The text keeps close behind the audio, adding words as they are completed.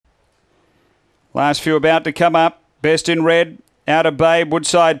Last few about to come up. Best in Red, Out of Babe,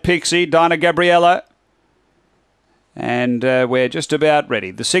 Woodside Pixie, Dinah Gabriella. And we're just about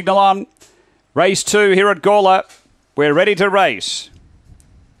ready. The signal on. Race 2 here at Gawler. We're ready to race.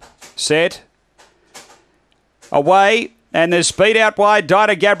 Set. Away. And there's speed out wide.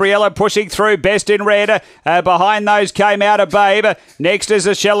 Dinah Gabriella pushing through. Best in Red. Behind those came Out of Babe. Next is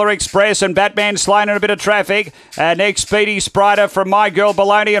the Sheller Express and Batman Sloan in a bit of traffic. Next, Speedy Spriter from My Girl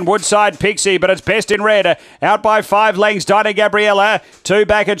Baloney and Woodside Pixie. But it's Best in Red. Out by 5 lengths. Dinah Gabriella. 2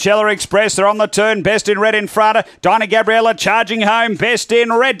 back at Sheller Express. They're on the turn. Best in Red in front. Dinah Gabriella charging home. Best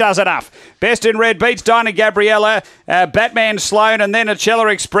in Red does enough. Best in Red beats Dinah Gabriella. Batman Sloan and then at Sheller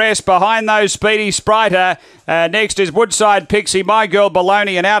Express. Behind those, Speedy Spriter. Next is Woodside Pixie, My Girl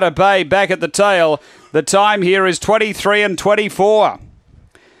Baloney and Out of Bay back at the tail. The time here is 23 and 24.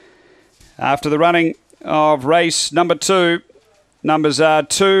 After the running of race number 2, numbers are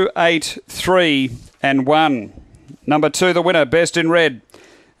 2, 8, 3 and 1. Number 2, the winner, Best in Red.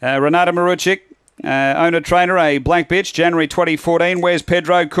 Renata Maruchik, owner-trainer, a black bitch, January 2014. Where's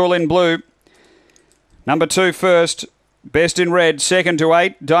Pedro, Cool in Blue. Number 2 first, Best in Red. Second to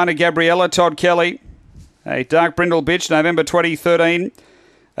 8, Dinah Gabriella, Todd Kelly. A Dark Brindle Bitch, November 2013.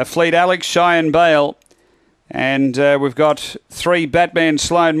 A Fleet Alex, Cheyenne Bale. And we've got 3 Batman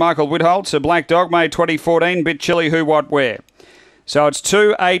Sloan, Michael Whitholtz. A Black Dog, May 2014. Bit Chilly, Who, What, Where. So it's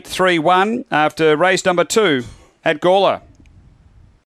 2, 8, 3, 1 after race number 2 at Gawler.